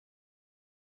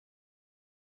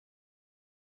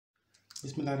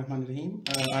Bismillahirrahmanirrahim.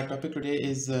 Our topic today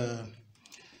is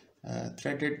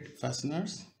threaded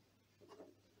fasteners,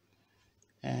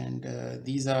 and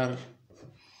these are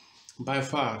by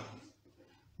far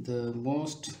the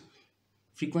most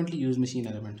frequently used machine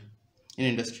element in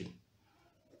industry.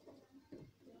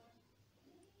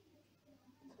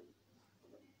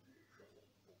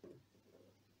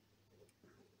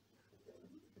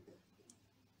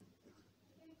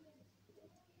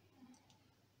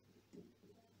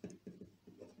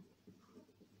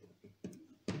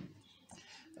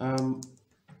 Um,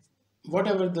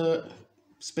 Whatever the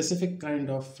specific kind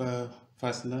of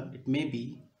fastener it may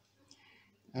be,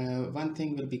 one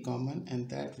thing will be common, and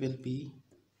that will be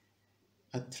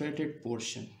a threaded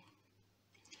portion.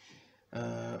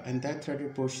 And that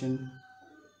threaded portion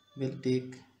will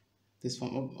take this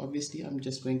form. Obviously, I'm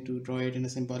just going to draw it in a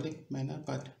symbolic manner,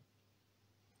 but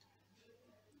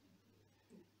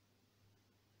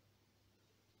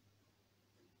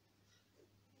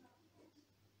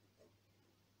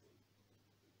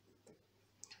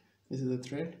this is the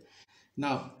thread.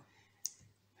 Now,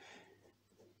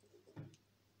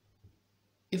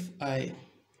 if I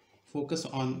focus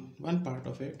on one part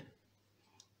of it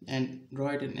and draw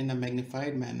it in a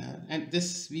magnified manner, and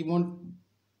this we won't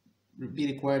be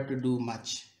required to do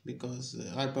much because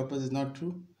our purpose is not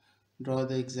to draw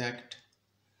the exact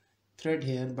thread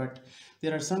here, but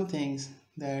there are some things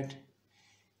that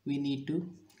we need to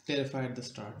clarify at the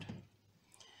start.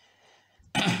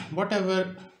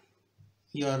 Whatever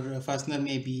your fastener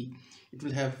may be, it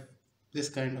will have this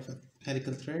kind of a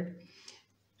helical thread,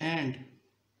 and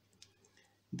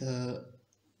the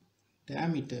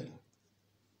diameter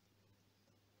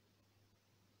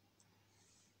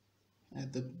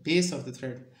at the base of the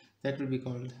thread, that will be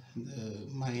called the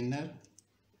minor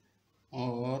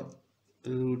or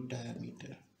root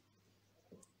diameter,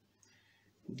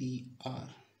 dr.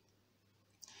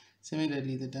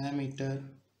 Similarly, the diameter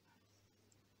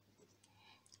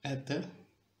at the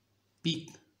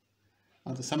peak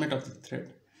or the summit of the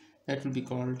thread, that will be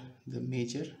called the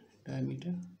major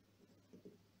diameter,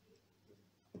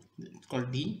 it's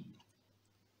called d.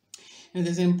 And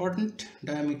there's an important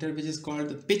diameter which is called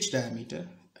the pitch diameter,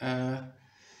 and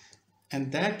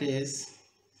that is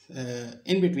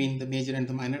in between the major and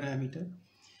the minor diameter,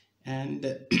 and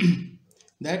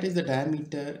that is the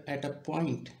diameter at a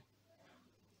point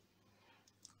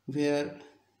where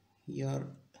your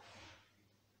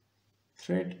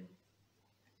thread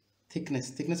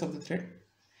thickness of the thread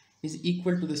is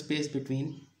equal to the space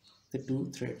between the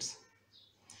two threads,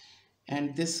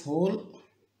 and this whole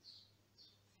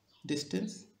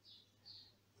distance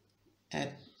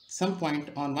at some point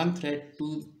on one thread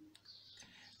to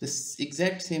the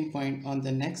exact same point on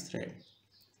the next thread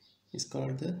is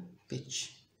called the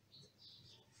pitch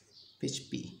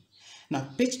P. Now,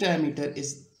 pitch diameter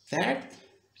is that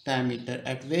diameter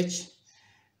at which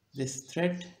this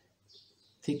thread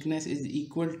thickness is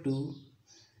equal to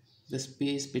the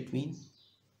space between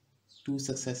two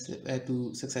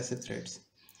successive threads,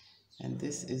 and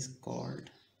this is called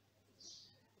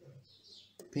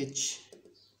pitch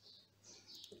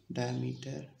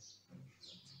diameter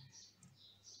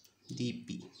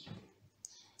dp.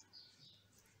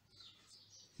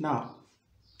 Now,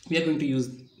 we are going to use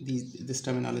this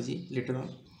terminology later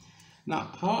on. Now,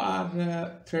 how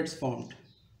are threads formed?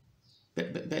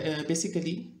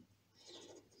 Basically,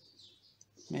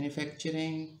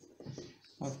 manufacturing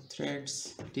of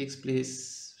threads takes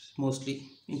place mostly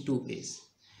in two ways.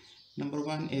 Number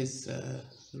one is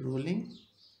rolling,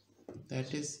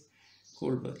 that is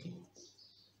cold working,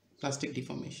 plastic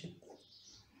deformation,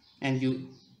 and you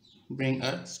bring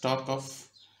a stock of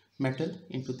metal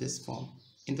into this form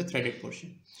in the threaded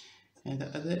portion, and the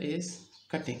other is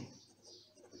cutting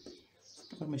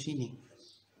or machining.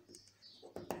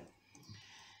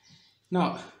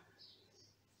 Now,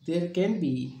 there can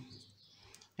be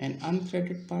an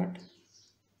unthreaded part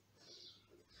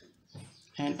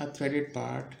and a threaded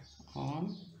part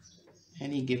on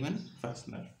any given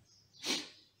fastener.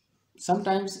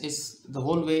 Sometimes it's the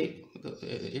whole way,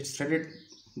 it's threaded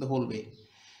the whole way,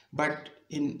 but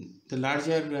in the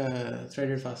larger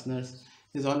threaded fasteners,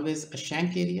 there's always a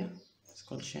shank area, it's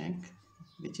called shank,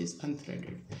 which is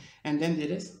unthreaded, and then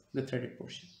there is the threaded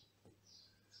portion.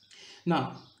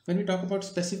 Now, when we talk about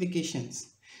specifications,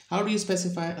 how do you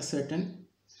specify a certain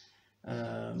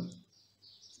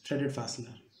threaded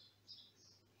fastener?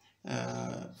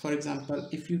 For example,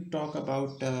 if you talk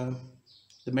about the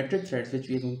metric threads, which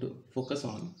we are going to focus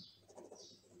on,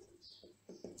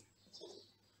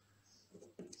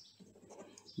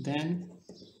 then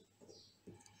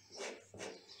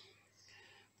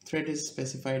thread is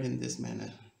specified in this manner.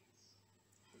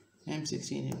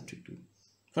 M16 into 2.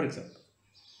 For example,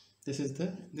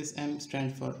 this M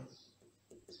stands for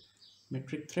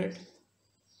metric thread.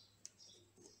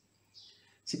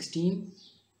 16,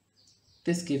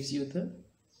 this gives you the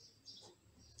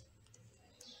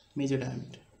major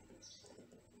diameter,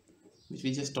 which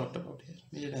we just talked about here.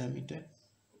 Major diameter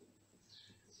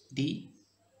D,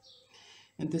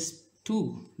 and this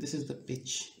 2, this is the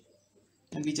pitch,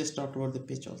 and we just talked about the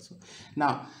pitch also.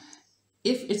 Now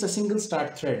if it's a single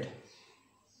start thread,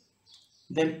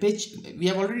 then pitch, we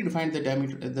have already defined the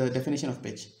diameter, the definition of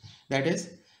pitch. That is,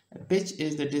 pitch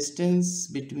is the distance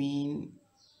between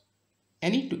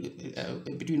any two,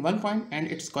 between one point and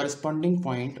its corresponding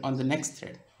point on the next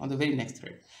thread, on the very next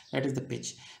thread. That is the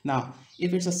pitch. Now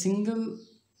if it's a single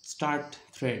start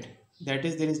thread, that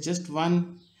is, there is just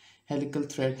one helical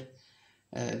thread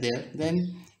there,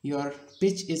 then your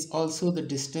pitch is also the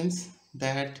distance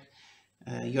that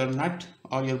your nut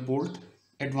or your bolt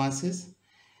advances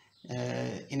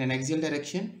in an axial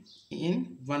direction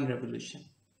in one revolution.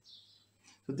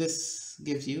 So this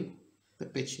gives you the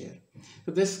pitch here.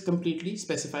 So this completely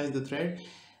specifies the thread.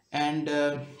 And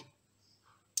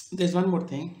there's one more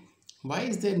thing. Why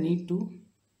is there need to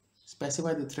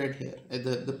specify the thread here,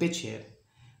 the pitch here?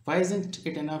 Why isn't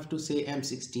it enough to say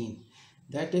M16?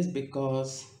 That is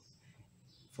because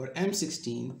for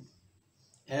M16,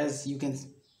 as you can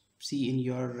see in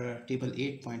your table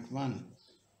 8.1,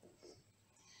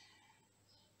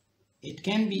 it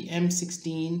can be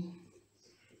M16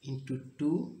 into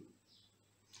 2,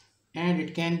 and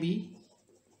it can be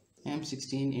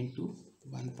M16 into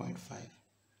 1.5.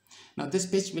 Now this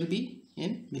pitch will be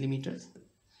in millimeters.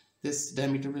 This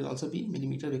diameter will also be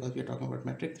millimeter, because we are talking about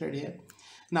metric thread here.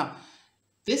 Now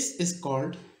this is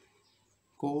called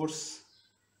coarse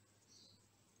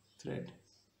thread,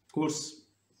 coarse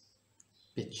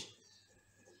pitch,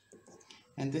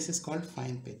 and this is called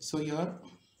fine pitch. So your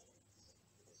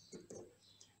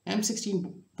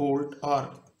M16 bolt or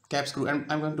cap screw, and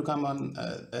I'm going to come on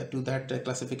to that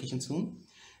classification soon,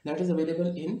 that is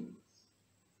available in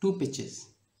 2 pitches.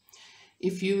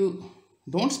 If you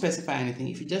don't specify anything,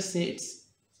 if you just say it's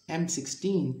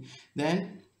M16,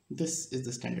 then this is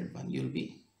the standard one. You'll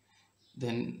be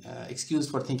then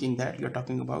excused for thinking that you're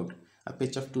talking about a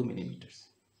pitch of 2 millimeters.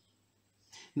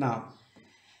 Now,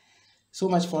 so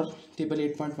much for table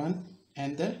 8.1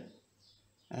 and the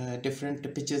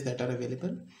different pitches that are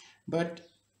available. But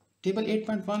table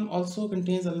 8.1 also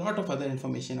contains a lot of other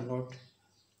information about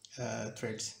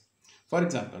threads. For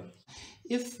example,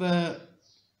 if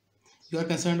you are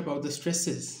concerned about the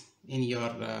stresses in your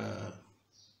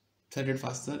threaded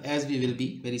fastener, as we will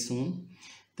be very soon,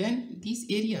 then these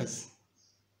areas,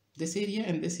 this area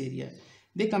and this area,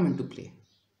 they come into play.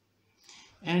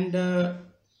 And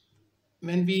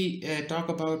when we talk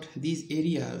about these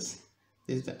areas,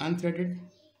 there is the unthreaded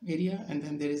area, and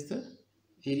then there is the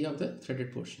area of the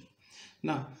threaded portion.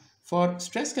 Now for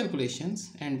stress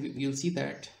calculations, and you'll see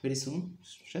that very soon,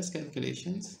 stress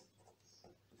calculations,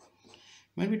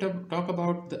 when we talk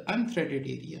about the unthreaded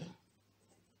area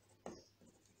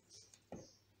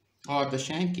or the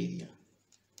shank area,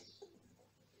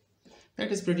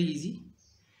 that is pretty easy.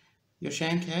 Your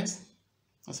shank has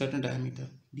a certain diameter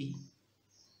D,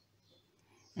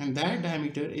 and that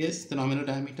diameter is the nominal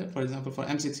diameter. For example, for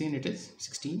M16 it is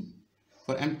 16,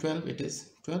 for M12 it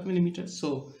is 12 millimeters.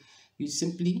 So you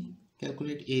simply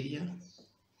calculate area,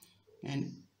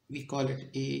 and we call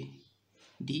it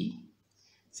AD,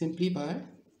 simply by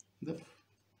the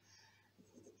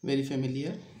very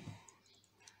familiar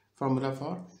formula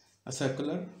for a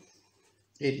circular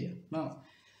area. Now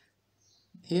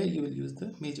here you will use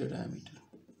the major diameter,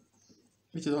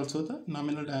 which is also the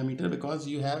nominal diameter, because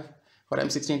you have, for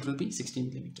M16 it will be 16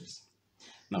 millimeters.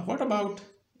 Now what about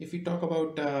if we talk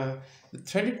about the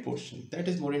threaded portion? That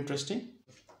is more interesting.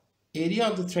 Area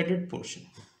of the threaded portion.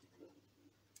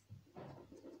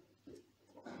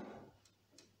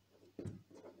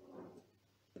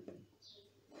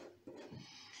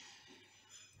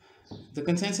 The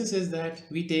consensus is that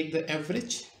we take the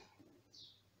average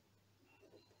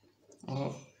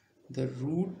of the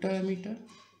root diameter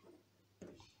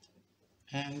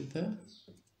and the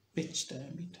pitch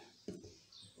diameter.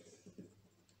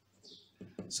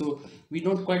 So we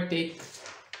don't quite take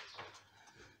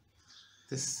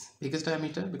this biggest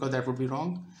diameter, because that would be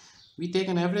wrong. We take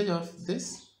an average of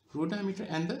this root diameter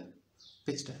and the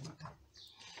pitch diameter.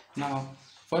 Now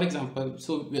for example,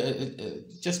 so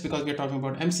just because we are talking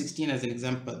about M16 as an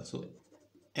example, so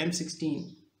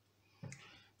M16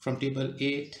 from table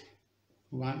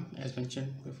 8.1, as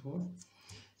mentioned before,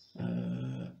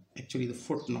 actually the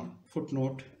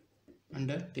footnote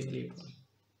under table 8.1,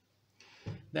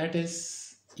 that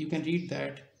is you can read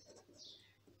that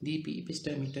dp pitch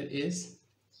diameter is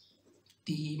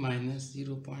d minus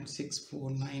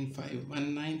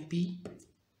 0.649519p,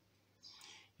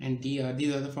 and dr,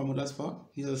 these are the formulas for,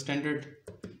 these are the standard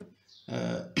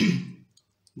uh,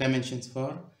 dimensions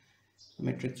for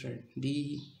metric thread,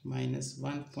 d minus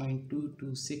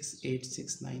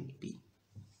 1.226869p.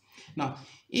 Now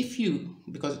if you,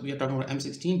 because we are talking about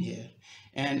M16 here,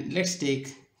 and let's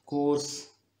take coarse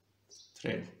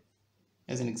thread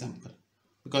as an example,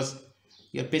 because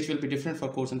your pitch will be different for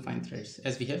coarse and fine threads,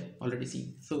 as we have already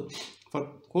seen. So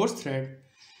for coarse thread,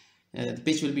 the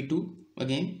pitch will be 2,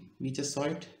 again we just saw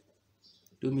it,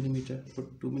 2 millimeter,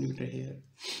 put 2 millimeter here,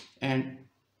 and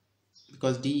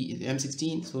because D is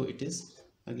M16, so it is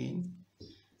again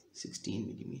 16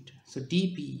 millimeter. So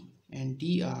dp and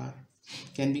dr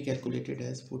can be calculated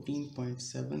as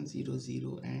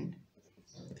 14.700 and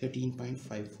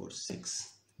 13.546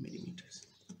 millimeters.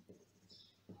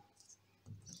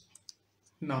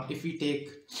 Now if we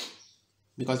take,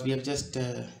 because we have just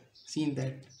seen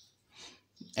that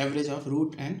average of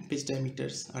root and pitch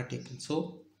diameters are taken,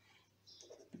 so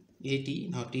at,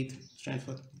 now t stands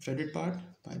for threaded part,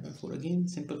 pi by 4, again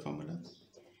simple formula,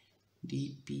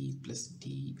 dp plus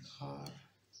dr.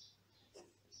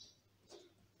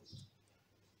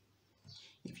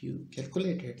 If you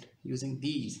calculate it using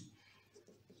these,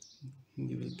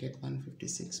 you will get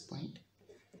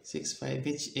 156.65,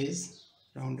 which is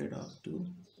rounded off to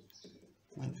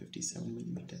 157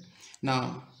 millimeter.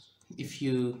 Now if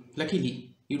you,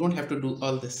 luckily you don't have to do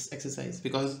all this exercise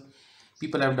because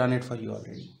people have done it for you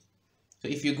already. So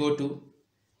if you go to,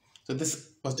 so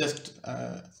this was just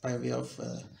by way of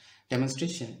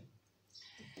demonstration,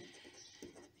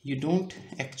 you don't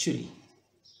actually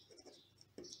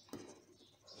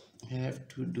have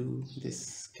to do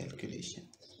this calculation.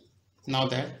 Now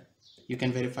that you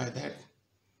can verify that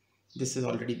this is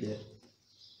already there.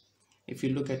 If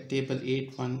you look at table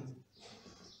 8.1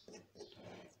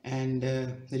 and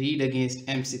read against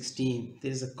M16,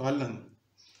 there is a column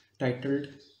titled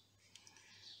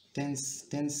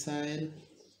tensile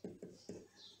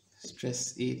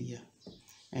stress area,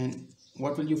 and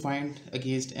what will you find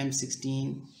against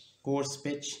M16 coarse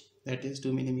pitch, that is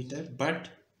 2 millimeter, but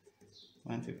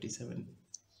 157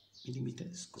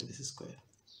 millimeter square, this is square.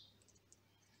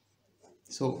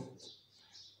 So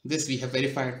this we have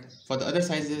verified. For the other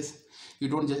sizes, you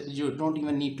don't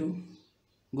even need to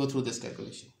go through this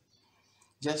calculation,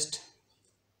 just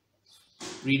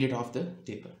read it off the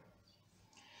table.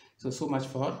 So much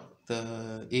for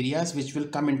the areas which will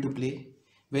come into play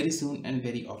very soon and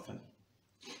very often.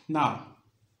 Now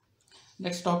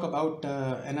let's talk about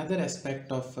another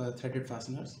aspect of threaded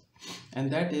fasteners,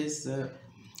 and that is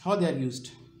how they are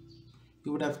used.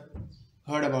 You would have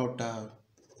heard about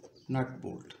nut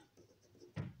bolt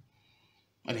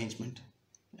arrangement,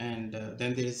 and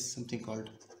then there is something called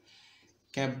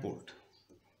cap bolt,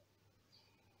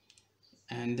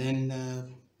 and then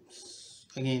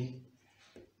again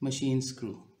machine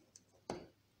screw,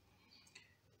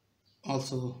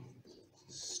 also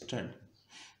stud.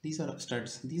 These are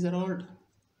studs, these are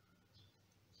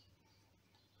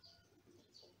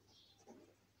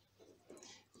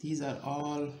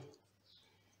all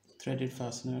threaded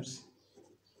fasteners,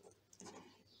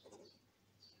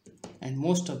 and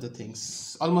most of the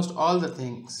things, almost all the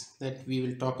things that we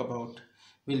will talk about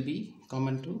will be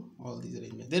common to all these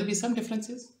arrangements. There will be some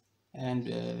differences, and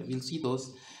we'll see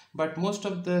those, but most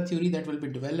of the theory that will be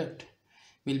developed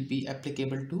will be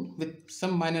applicable to, with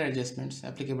some minor adjustments,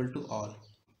 applicable to all.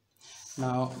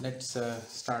 Now let's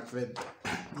start with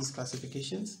these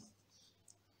classifications.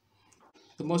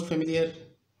 The most familiar,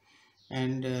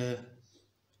 and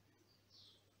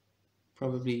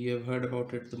probably you have heard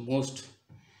about it the most,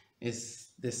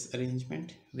 is this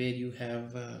arrangement where you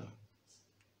have a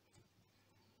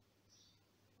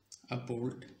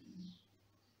bolt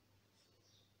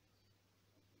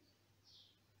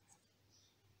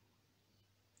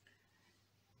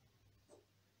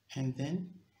and then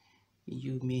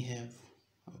you may have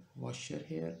a washer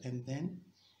here, and then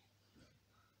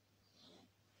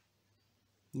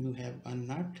you have a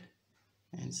nut,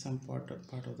 and some part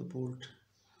of the bolt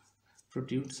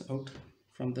protrudes out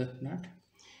from the nut,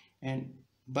 and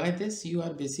by this you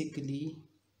are basically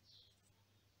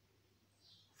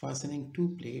fastening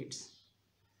two plates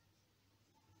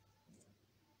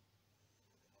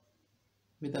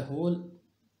with a hole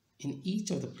in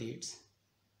each of the plates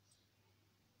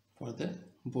for the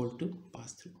bolt to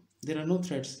pass through. There are no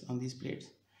threads on these plates,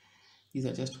 these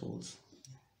are just holes.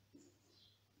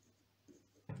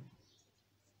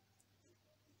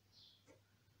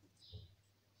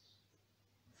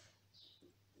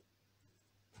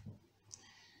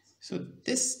 So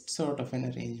this sort of an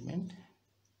arrangement,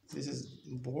 this is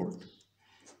bolt,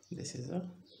 this is a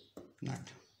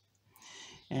nut,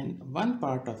 and one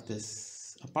part of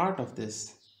this, a part of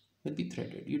this will be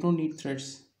threaded. You don't need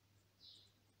threads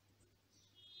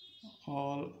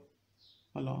all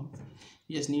along,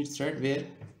 you just need thread where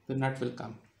the nut will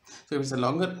come. So if it's a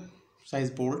longer size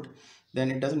bolt,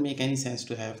 then it doesn't make any sense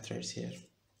to have threads here.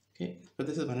 Okay, so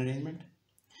this is one arrangement.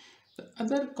 The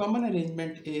other common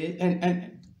arrangement is,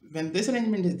 and when this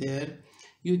arrangement is there,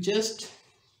 you just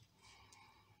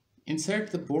insert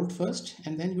the bolt first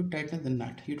and then you tighten the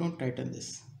nut. You don't tighten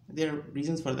this. There are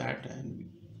reasons for that,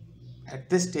 and at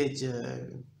this stage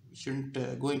shouldn't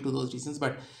go into those reasons,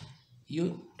 but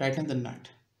you tighten the nut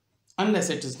unless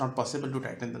it is not possible to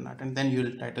tighten the nut, and then you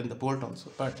will tighten the bolt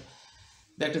also, but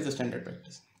that is the standard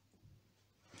practice.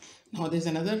 Now there's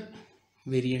another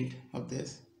variant of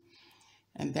this,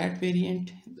 and that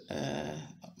variant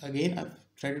again a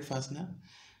threaded fastener,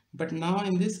 but now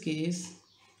in this case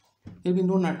there will be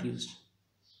no nut used.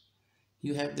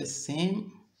 You have the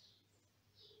same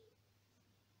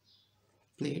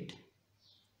plate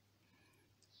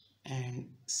and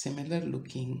similar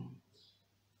looking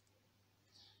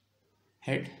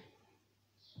head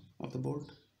of the bolt,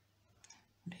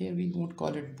 but here we won't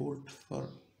call it bolt for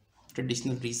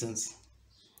traditional reasons.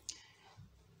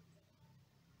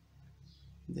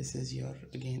 This is your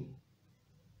again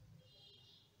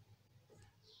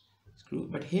screw,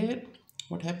 but here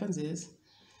what happens is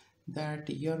that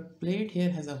your plate here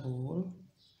has a hole,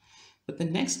 but the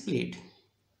next plate,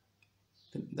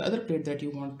 the other plate that you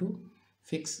want to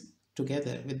fix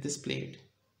together with this plate,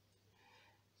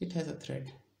 it has a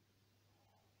thread.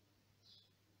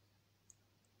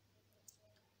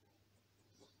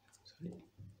 Sorry.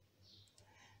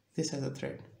 This has a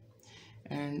thread,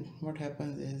 and what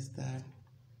happens is that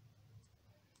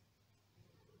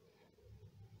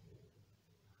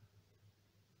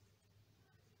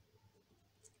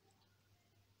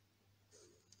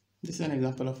this is an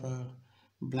example of a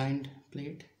blind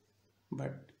plate,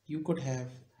 but you could have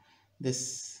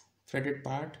this threaded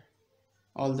part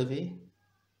all the way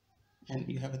and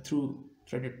you have a through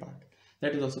threaded part.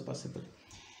 That is also possible.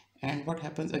 And what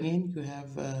happens again, you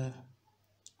have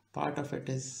part of it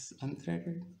is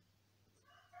unthreaded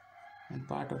and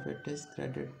part of it is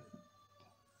threaded,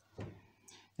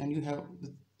 and you have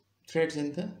the threads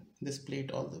in this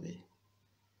plate all the way,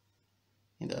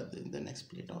 in the next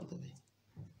plate all the way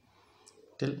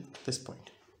till this point.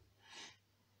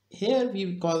 Here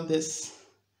we call this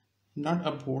not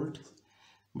a bolt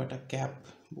but a cap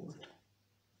bolt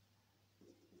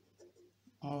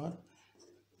or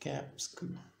cap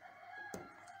screw.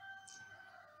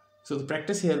 So the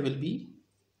practice here will be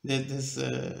that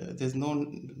there's no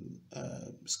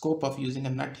scope of using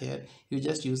a nut here. You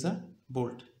just use a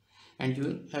bolt and you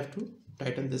will have to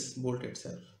tighten this bolt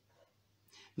itself.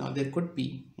 Now there could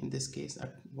be in this case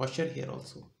a washer here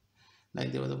also,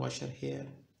 like there was a washer here,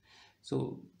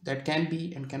 so that can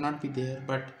be and cannot be there,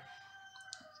 but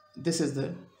this is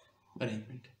the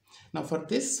arrangement. Now for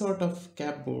this sort of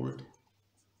cap bolt,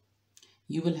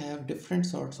 you will have different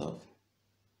sorts of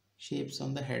shapes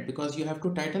on the head because you have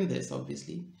to tighten this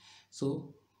obviously.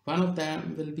 So one of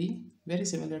them will be very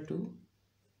similar to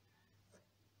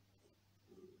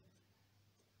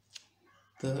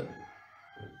the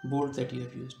bolt that you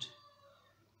have used.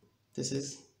 This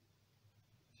is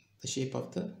the shape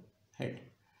of the head,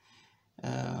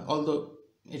 although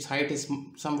its height is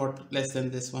somewhat less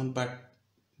than this one, but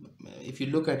if you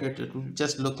look at it, it will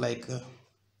just look like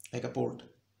a bolt,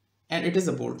 and it is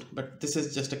a bolt, but this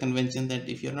is just a convention that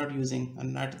if you're not using a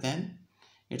nut, then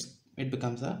it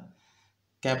becomes a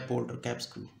cap bolt or cap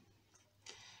screw.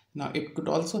 Now it could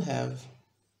also have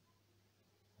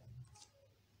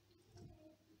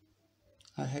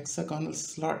a hexagonal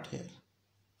slot here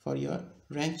for your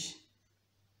wrench,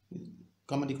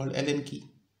 commonly called Allen key,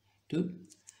 to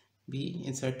be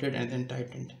inserted and then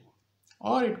tightened,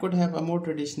 or it could have a more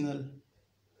traditional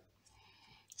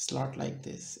slot like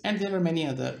this, and there are many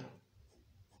other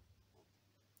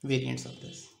variants of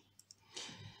this.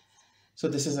 So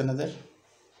this is another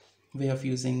way of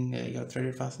using your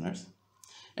threaded fasteners.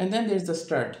 And then there's the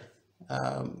stud.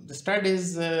 The stud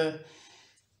is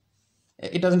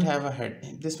it doesn't have a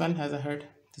head. This one has a head,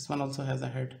 this one also has a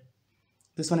head.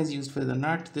 This one is used for the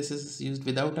nut, this is used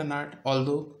without a nut,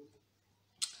 although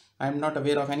I am not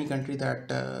aware of any country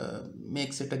that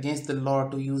makes it against the law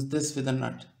to use this with a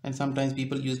nut, and sometimes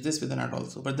people use this with a nut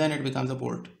also, but then it becomes a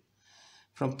bolt.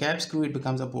 From cap screw it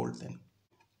becomes a bolt. Then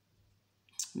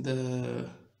the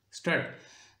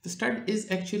stud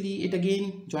is actually, it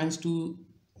again joins two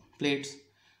plates.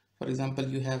 For example,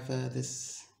 you have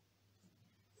this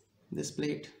this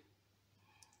plate,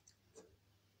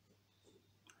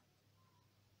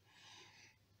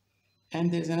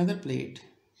 and there is another plate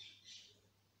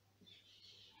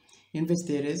in which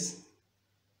there is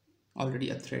already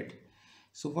a thread.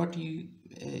 So what you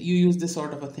use this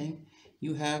sort of a thing.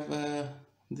 You have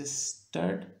this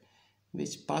stud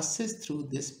which passes through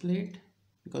this plate,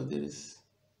 because there is,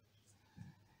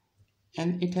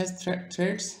 and it has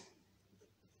threads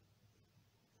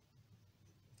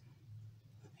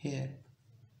here,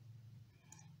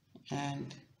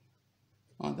 and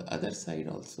on the other side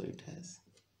also it has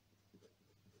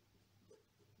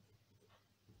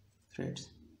threads,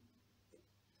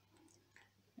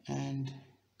 and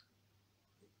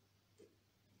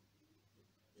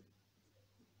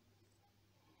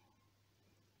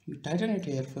you tighten it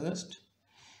here first,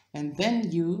 and then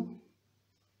you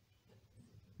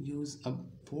use a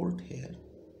bolt here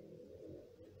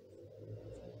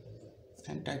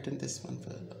and tighten this one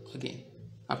again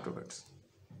afterwards.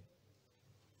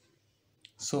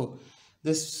 So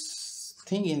this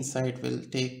thing inside will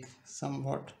take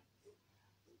somewhat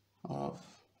of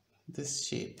this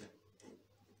shape,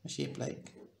 a shape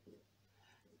like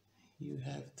you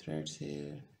have threads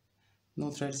here, no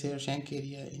threads here, shank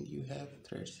area, and you have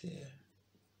threads here.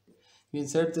 You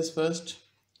insert this first,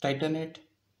 tighten it,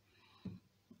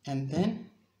 and then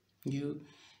you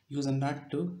use a nut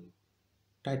to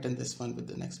tighten this one with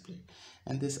the next plate.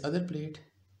 And this other plate,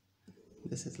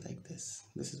 this is like this.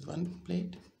 This is one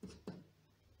plate,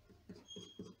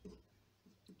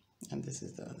 and this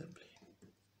is the other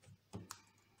plate.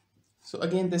 So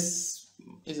again, this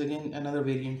is again another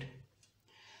variant.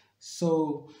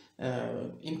 So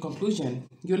in conclusion,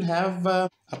 you'll have a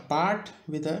part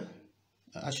with a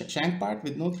shank part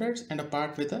with no threads, and a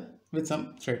part with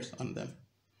some threads on them,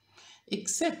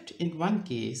 except in one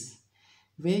case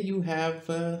where you have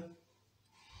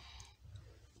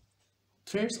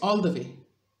threads all the way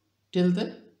till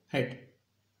the head.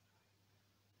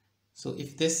 So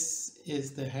if this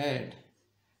is the head,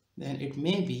 then it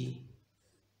may be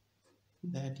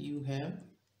that you have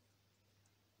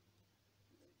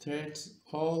threads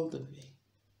all the way,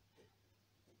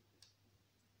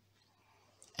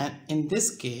 and in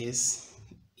this case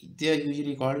they are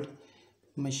usually called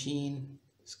machine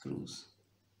screws.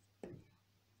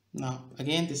 Now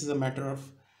again, this is a matter of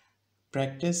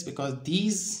practice, because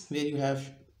these where you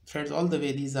have threads all the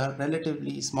way, these are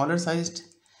relatively smaller sized.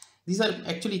 These are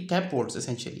actually cap bolts,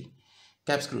 essentially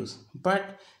cap screws,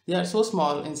 but they are so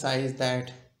small in size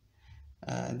that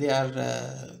they are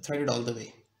threaded all the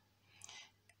way.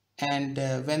 And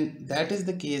when that is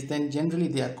the case, then generally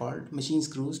they are called machine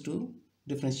screws to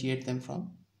differentiate them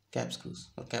from cap screws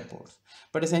or cap bolts.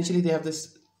 But essentially they have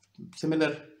this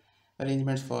similar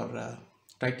arrangements for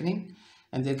tightening,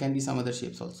 and there can be some other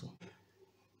shapes also.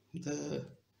 The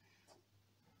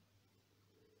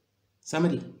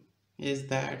summary is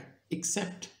that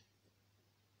except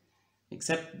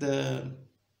the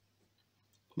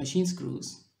machine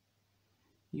screws,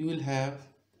 you will have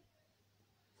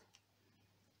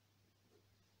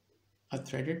a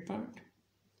threaded part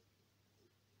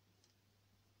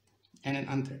and an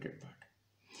unthreaded part.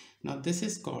 Now this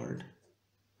is called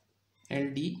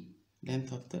LD,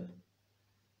 length of the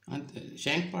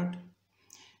shank part,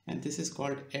 and this is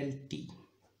called LT.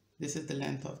 This is the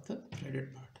length of the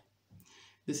threaded part.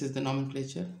 This is the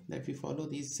nomenclature that we follow.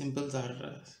 These symbols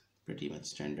are pretty much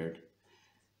standard.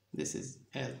 This is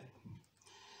L.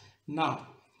 Now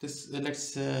this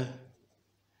let's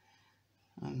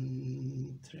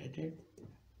unthreaded,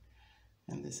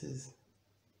 and this is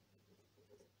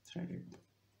threaded.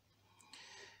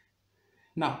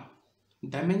 Now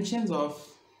dimensions of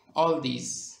all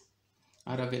these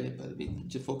are available.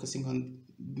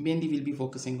 Mainly we'll be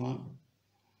focusing on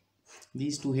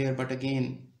these two here, but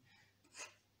again,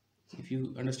 if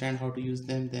you understand how to use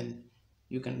them, then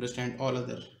you can understand all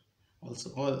others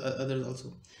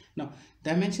also. Now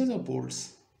dimensions of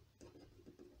bolts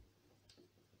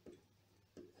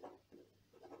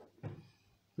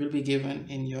will be given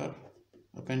in your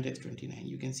appendix 29.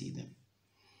 You can see them,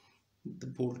 the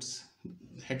bolts,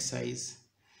 head size.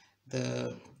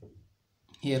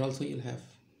 Here also you'll have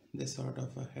this sort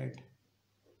of a head.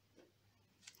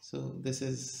 So this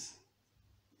is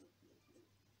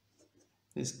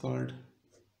called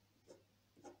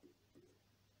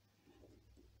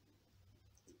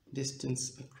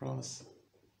distance across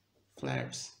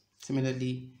flats.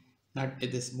 Similarly, not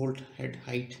this bolt head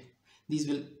height. These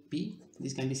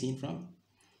can be seen from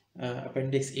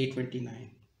appendix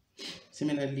 829.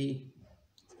 Similarly,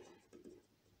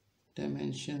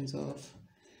 dimensions of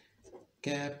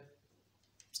cap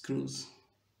screws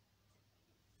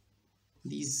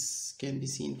These can be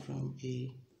seen from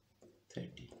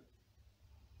A30.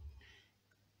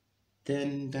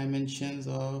 Then dimensions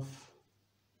of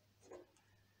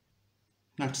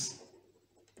nuts.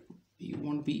 You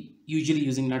won't be usually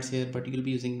using nuts here, but you'll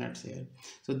be using nuts here.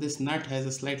 So this nut has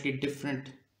a slightly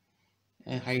different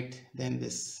height than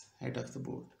this height of the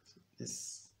bolt. So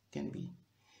this can be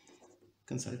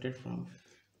consulted from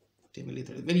table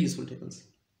A30. Very useful tables.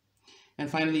 And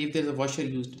finally, if there's a washer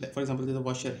used, like for example, there's a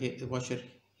washer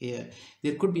here,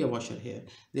 there could be a washer here,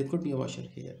 there could be a washer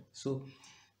here. So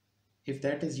if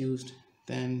that is used,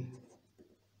 then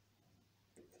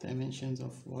dimensions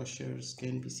of washers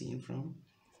can be seen from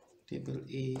table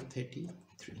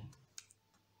A33.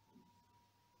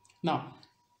 Now,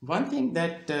 one thing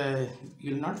that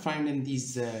you'll not find in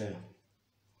these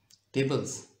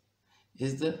tables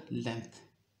is the length.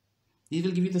 These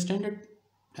will give you the standard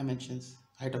dimensions: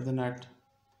 height of the nut,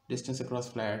 distance across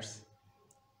flats,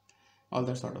 all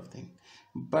that sort of thing.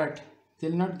 But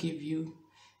they'll not give you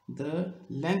the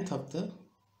length of the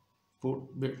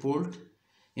bolt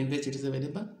in which it is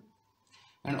available,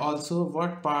 and also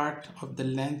what part of the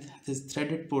length this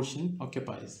threaded portion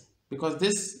occupies, because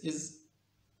this is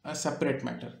a separate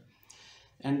matter,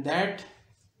 and that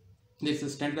there's a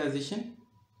standardization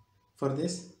for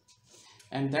this,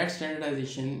 and that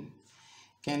standardization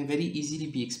can very easily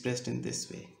be expressed in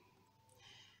this way.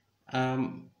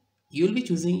 You'll be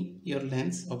choosing your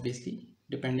lengths obviously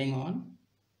depending on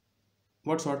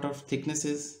what sort of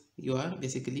thicknesses you are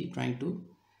basically trying to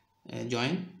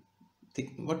join,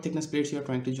 what thickness plates you are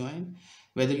trying to join,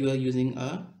 whether you are using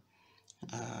a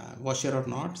washer or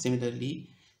not. Similarly,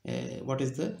 what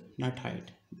is the nut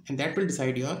height, and that will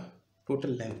decide your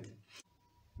total length.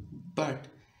 But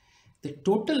the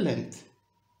total length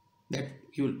that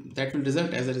will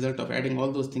result as a result of adding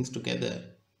all those things together,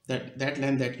 that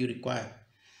length that you require,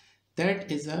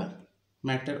 that is a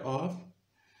matter of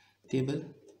table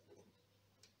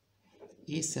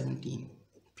A17,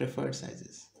 preferred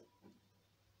sizes.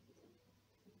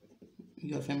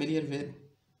 You are familiar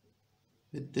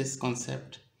with this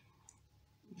concept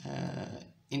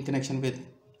in connection with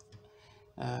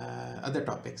other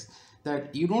topics,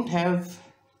 that you don't have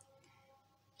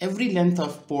every length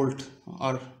of bolt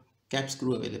or cap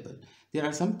screw available. There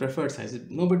are some preferred sizes.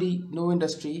 No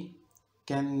industry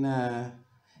can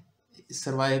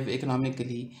survive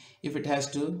economically if it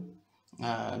has to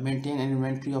maintain an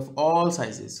inventory of all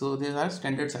sizes. So there are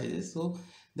standard sizes, so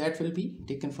that will be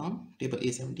taken from table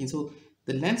A17. So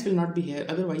the length will not be here,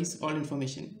 otherwise all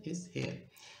information is here.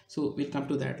 So we'll come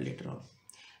to that later on.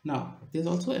 Now there's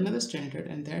also another standard,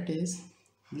 and that is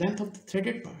length of the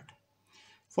threaded part.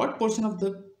 What portion of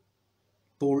the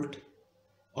bolt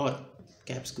or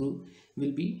cap screw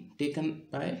will be taken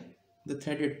by the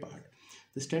threaded part?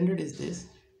 The standard is this.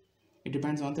 It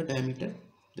depends on the diameter,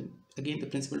 again the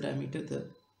principal diameter, the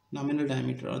nominal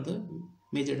diameter or the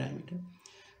major diameter,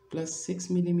 plus 6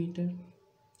 millimeter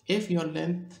if your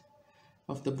length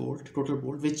of the bolt, total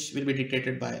bolt, which will be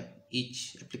dictated by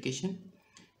each application,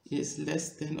 is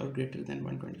less than or greater than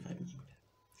 125 millimeter.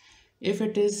 If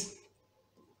it is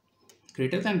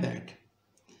greater than that,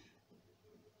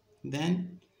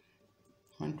 then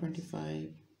 125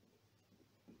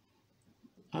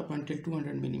 up until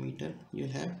 200 millimeter, you'll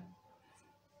have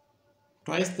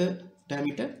twice the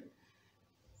diameter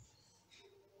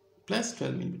plus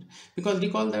 12 millimeter, because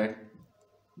recall that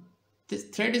this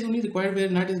thread is only required where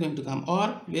nut is going to come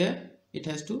or where it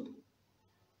has to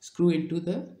screw into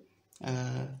the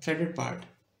threaded part.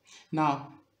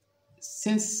 Now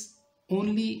since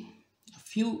only a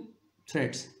few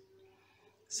threads,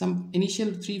 some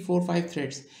initial 3, 4, 5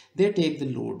 threads, they take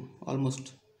the load,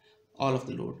 almost all of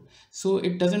the load, so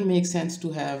it doesn't make sense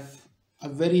to have a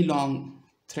very long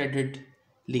threaded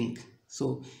link.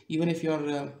 So even if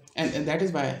you're and that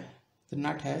is why the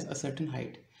nut has a certain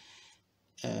height.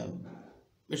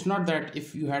 It's not that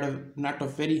if you had a nut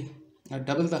of very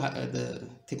double the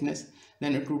thickness,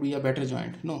 then it would be a better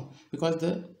joint. No, because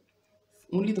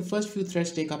only the first few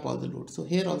threads take up all the load. So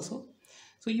here also,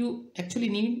 so you actually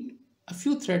need a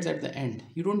few threads at the end.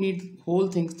 You don't need whole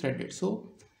things threaded.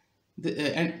 So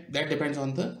and that depends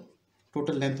on the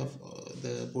total length of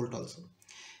the bolt also.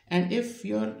 And if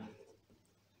your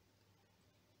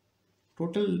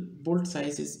total bolt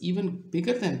size is even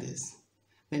bigger than this,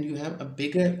 then you have a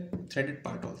bigger threaded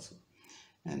part also,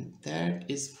 and that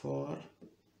is for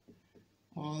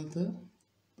all the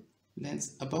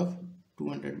lengths above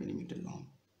 200 millimeter long.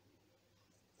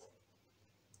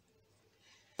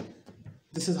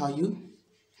 This is how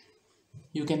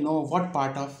you can know what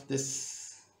part of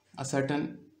this a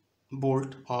certain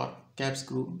bolt or cap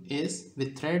screw is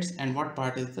with threads and what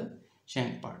part is the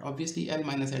shank part. Obviously L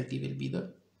minus LT will be the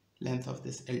length of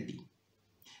this LT.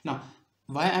 Now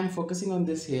why I'm focusing on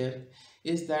this here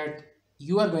is that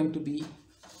you are going to be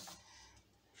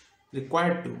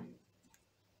required to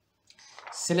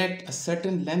select a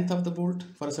certain length of the bolt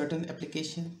for a certain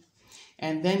application,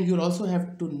 and then you'll also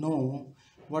have to know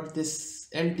what this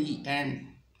LD and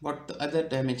what the other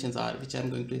dimensions are, which I'm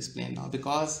going to explain now,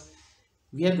 because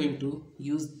we are going to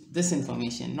use this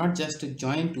information not just to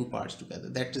join two parts together,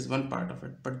 that is one part of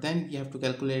it, but then you have to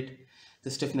calculate the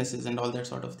stiffnesses and all that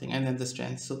sort of thing, and then the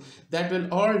strength. So that will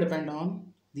all depend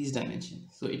on these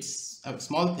dimensions. So it's a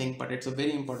small thing, but it's a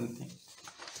very important thing.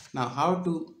 Now how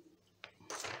to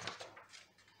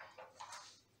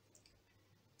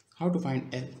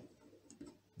find L?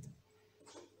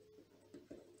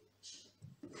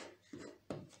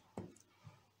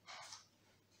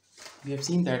 We have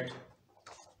seen that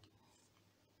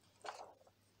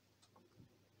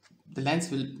the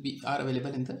lengths are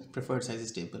available in the preferred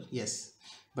sizes table, yes,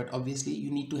 but obviously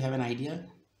you need to have an idea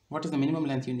what is the minimum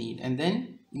length you need, and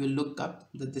then you will look up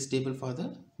this table for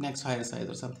the next higher size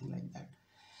or something like that.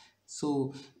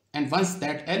 So, and once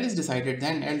that L is decided,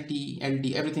 then LT,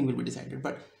 LD, everything will be decided.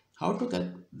 But how to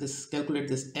calculate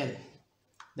this L,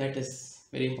 that is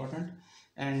very important.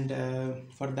 And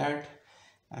for that,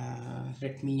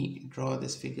 let me draw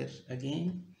this figure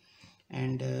again.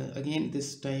 And again,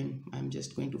 this time I'm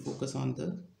just going to focus on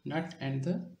the nut and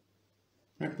the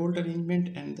nut bolt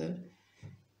arrangement and the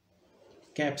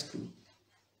cap screw.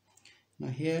 Now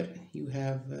here you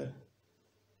have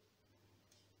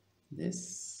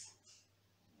this,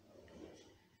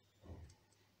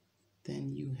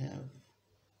 then you have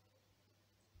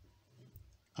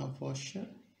a washer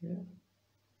here,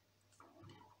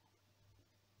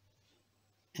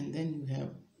 and then you have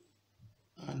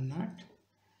a nut,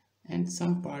 and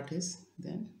some part is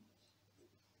then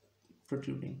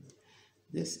protruding.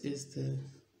 This is the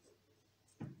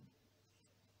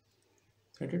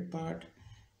threaded part,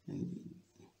 and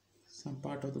some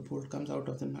part of the bolt comes out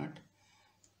of the nut.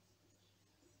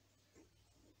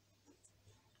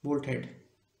 Bolt head.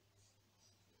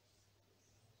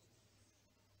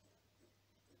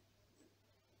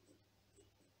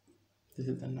 This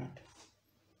is the nut.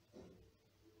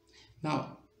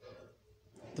 Now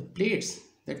the plates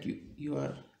that you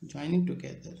are joining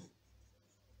together,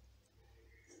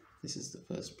 this is the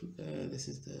first this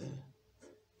is the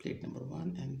plate number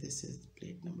 1, and this is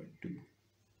plate number 2.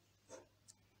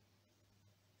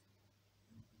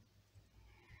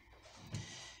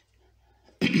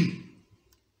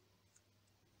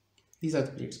 These are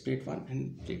the plates, plate 1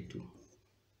 and plate 2.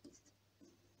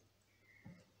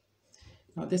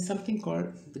 Now there's something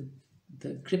called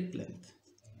the grip length.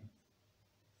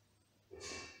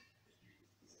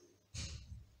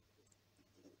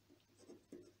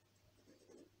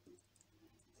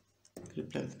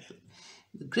 Grip length L.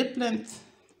 The grip length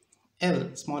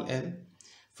L, small l,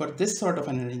 for this sort of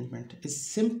an arrangement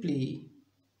is simply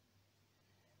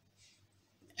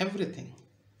everything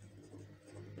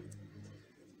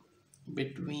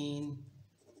between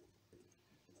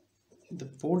the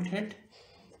bolt head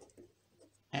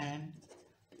and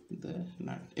the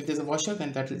nut. If there's a washer,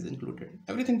 then that is included.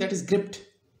 Everything that is gripped,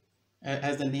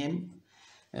 as the name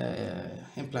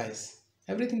implies,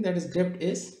 everything that is gripped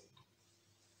is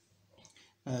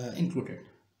included.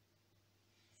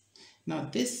 Now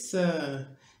this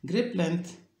grip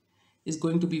length is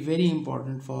going to be very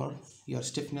important for your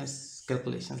stiffness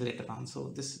calculations later on. So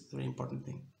this is a very important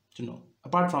thing to know,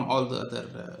 apart from all the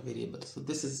other variables. So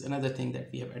this is another thing that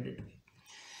we have added to it.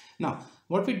 Now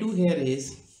what we do here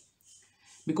is,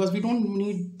 because we don't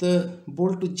need the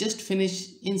bolt to just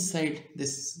finish inside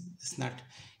this nut,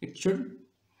 it should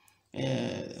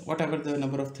whatever the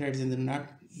number of threads in the nut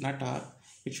are,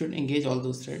 it should engage all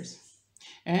those threads,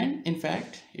 and in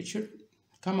fact it should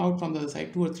come out from the other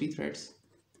side 2 or 3 threads,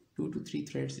 2 to 3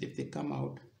 threads. If they come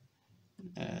out,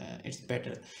 it's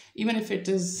better. Even if it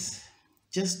is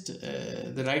just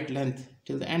the right length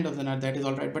till the end of the nut, that is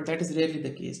all right, but that is rarely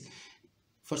the case.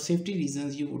 For safety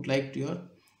reasons, you would like your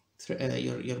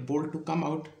bolt to come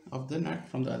out of the nut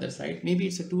from the other side. Maybe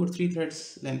it's a 2 or 3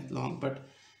 threads length long, but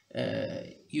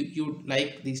you would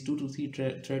like these 2 to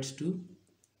 3 threads to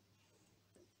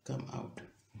come out.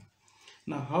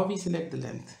 Now how we select the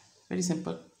length? Very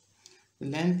simple. The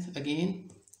length, again,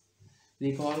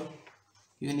 recall,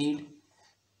 you need,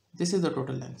 this is the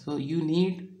total length, so you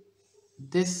need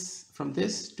this from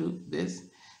this to this,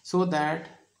 so that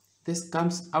this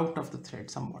comes out of the thread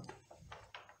somewhat.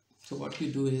 So what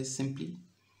you do is simply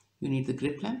you need the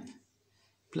grip length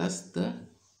plus the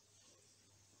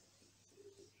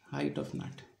height of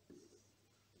nut.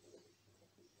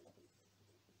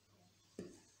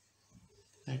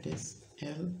 that is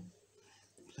L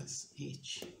plus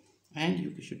H, and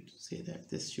you should say that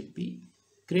this should be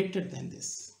greater than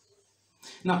this.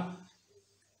 Now,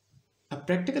 a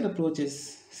practical approach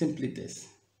is simply this,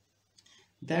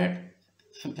 that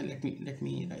let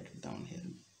me write it down here.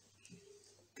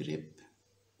 Grip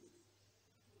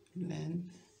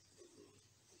length,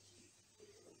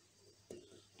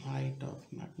 height of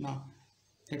nut. Now,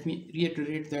 let me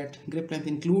reiterate that grip length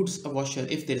includes a washer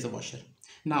if there is a washer.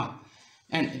 Now,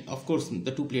 and of course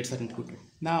the two plates are included.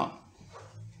 Now,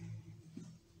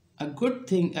 a good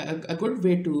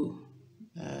way to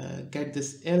get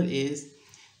this L is,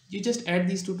 you just add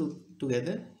these two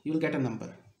together, you will get a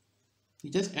number. You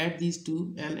just add these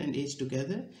two, L and H,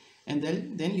 together, and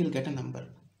then you'll get a number.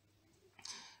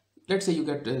 Let's say you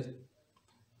get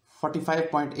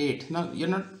 45.8. Now you're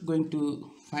not going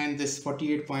to find this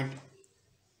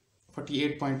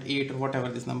 48.8 or whatever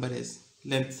this number is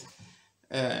length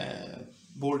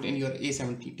bolt in your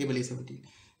A17 table A17.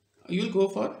 You'll go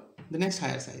for the next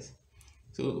higher size.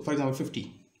 So for example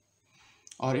 50,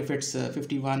 or if it's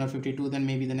 51 or 52, then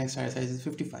maybe the next higher size is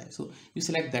 55. So you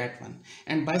select that one,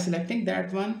 and by selecting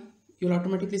that one, you'll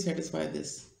automatically satisfy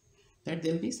this, that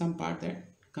there'll be some part that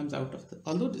comes out of the,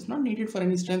 although it's not needed for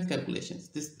any strength calculations,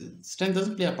 this strength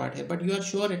doesn't play a part here, but you are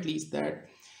sure at least that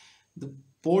the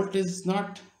bolt is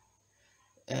not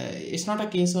it's not a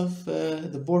case of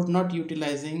the bolt not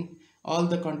utilizing all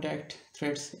the contact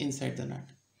threads inside the nut.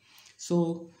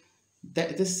 So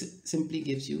that this simply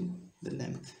gives you the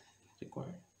length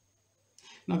required.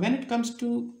 Now when it comes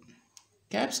to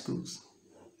cap screws,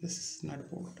 this is not a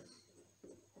bolt.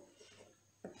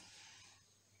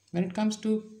 When it comes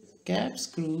to cap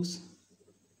screws,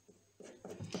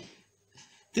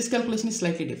 this calculation is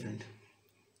slightly different.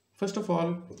 First of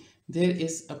all, there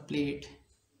is a plate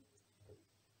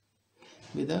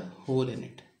with a hole in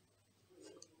it.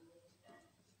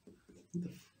 The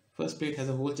first plate has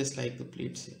a hole just like the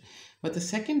plates here, but the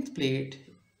second plate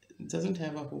doesn't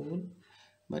have a hole,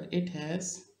 but it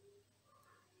has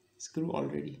screw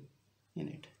already in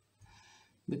it,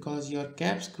 because your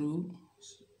cap screw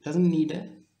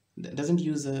doesn't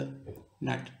use a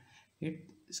nut. It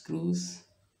screws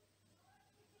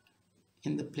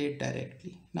in the plate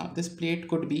directly. Now this plate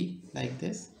could be like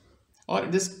this, or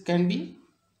this can be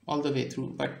all the way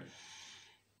through, but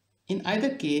in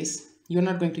either case you're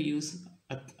not going to use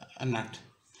a nut.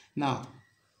 Now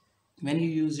when you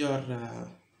use your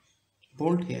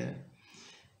bolt here,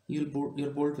 your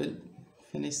bolt will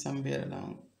finish somewhere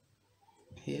along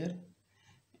here,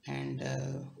 and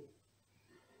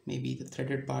maybe the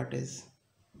threaded part is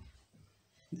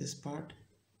this part,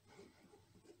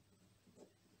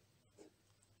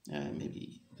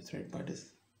 maybe the thread part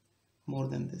is more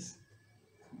than this.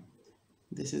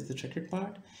 This is the threaded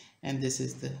part, and this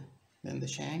is then the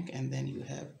shank, and then you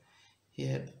have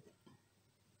here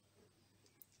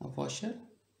a washer,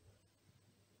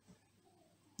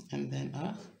 and then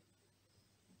a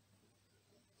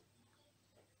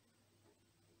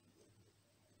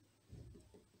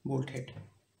bolt head.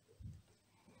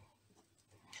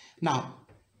 Now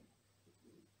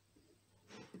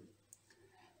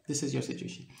this is your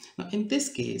situation. Now in this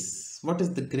case, what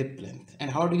is the grip length,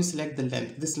 and how do you select the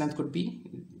length? This length could be,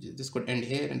 this could end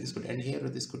here, and this could end here, or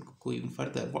this could go even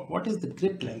further. What is the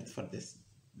grip length for this?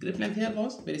 Grip length here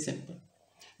was very simple.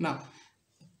 Now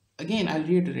again, I'll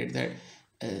reiterate that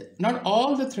not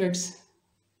all the threads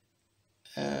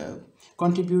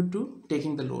contribute to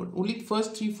taking the load. Only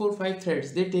first 3, 4, 5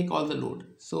 threads, they take all the load.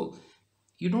 So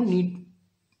you don't need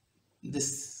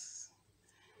this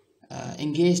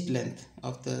engaged length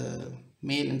of the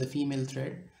male and the female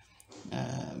thread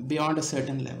beyond a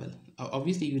certain level.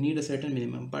 Obviously you need a certain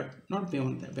minimum, but not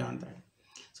beyond that.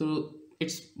 So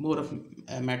it's more of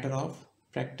a matter of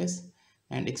practice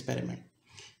and experiment,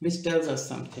 which tells us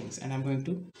some things, and I'm going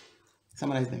to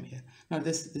summarize them here. Now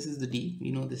this is the D.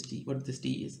 We know this D, what this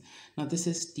D is. Now this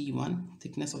is T1,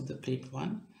 thickness of the plate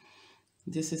 1.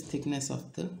 This is thickness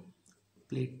of the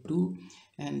plate 2,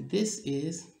 and this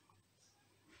is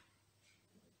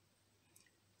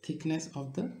thickness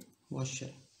of the washer.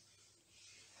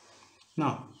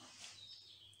 Now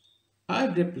our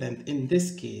grip length in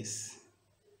this case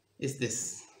is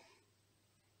this.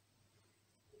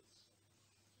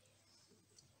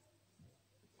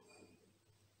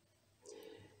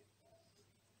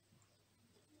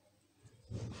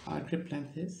 Our grip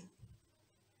length is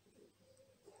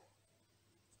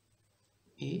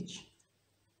H.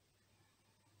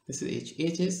 This is H.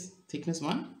 H is thickness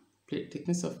 1,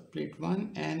 thickness of plate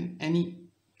 1, and any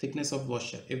thickness of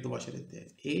washer if the washer is there.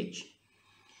 H.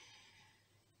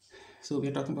 So we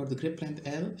are talking about the grip length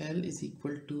L. L is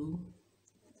equal to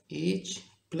H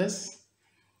plus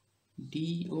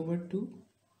d over 2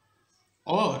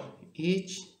 or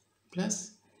h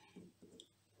plus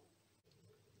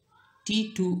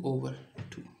t2 over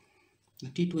 2. Now,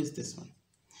 t2 is this one.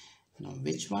 Now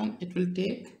which one it will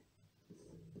take?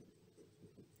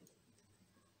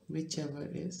 Whichever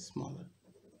is smaller.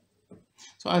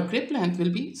 So our grip length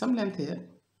will be some length here,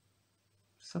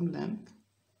 some length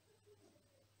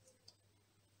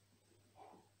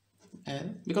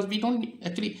L, because we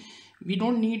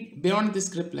don't need beyond this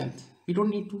grip length. We don't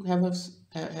need to have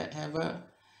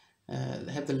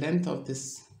have the length of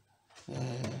this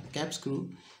cap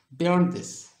screw beyond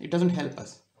this. It doesn't help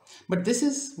us, but this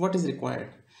is what is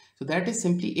required. So that is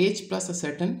simply h plus a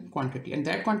certain quantity, and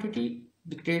that quantity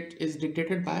is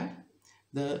dictated by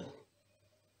the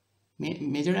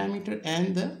major diameter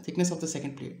and the thickness of the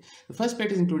second plate. The first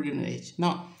plate is included in h.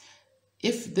 Now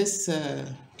if this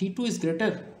T2 is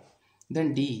greater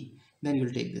than D, then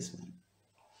you'll take this one,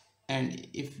 and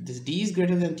if this D is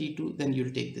greater than T2, then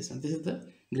you'll take this one. This is the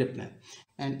grip length,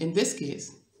 and in this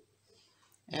case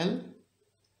L,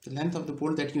 the length of the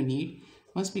bolt that you need,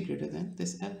 must be greater than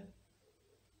this L.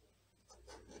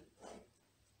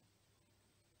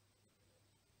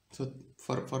 So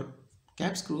for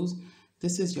cap screws,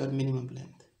 this is your minimum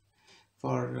length.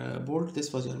 For bolt,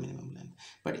 this was your minimum length.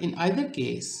 But in either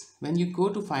case, when you go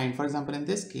to find, for example, in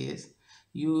this case,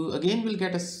 you again will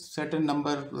get a certain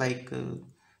number like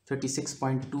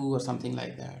 36.2 or something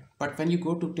like that. But when you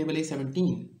go to table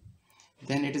A17,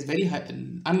 then it is very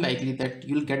unlikely that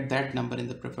you'll get that number in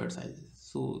the preferred sizes.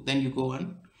 So then you go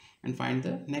on and find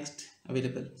the next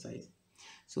available size.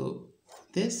 So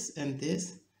this and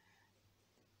this,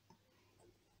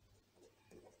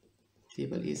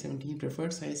 table A17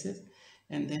 preferred sizes,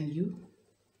 and then you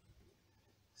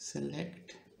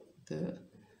select the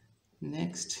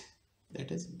next, that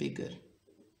is bigger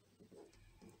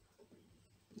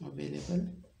available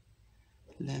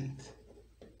length.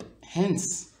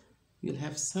 Hence you'll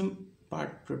have some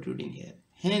part protruding here.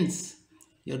 Hence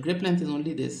your grip length is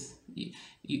only this.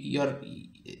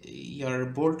 Your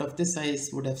bolt of this size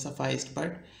would have sufficed,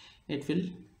 but it will,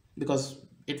 because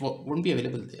it won't be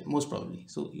available there most probably,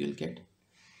 so you'll get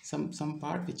some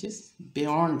part which is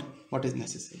beyond what is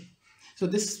necessary. So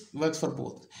this works for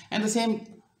both, and the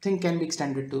same thing can be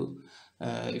extended to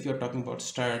if you're talking about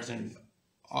studs and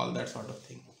all that sort of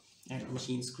thing, and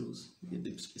machine screws.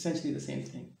 It's essentially the same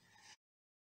thing.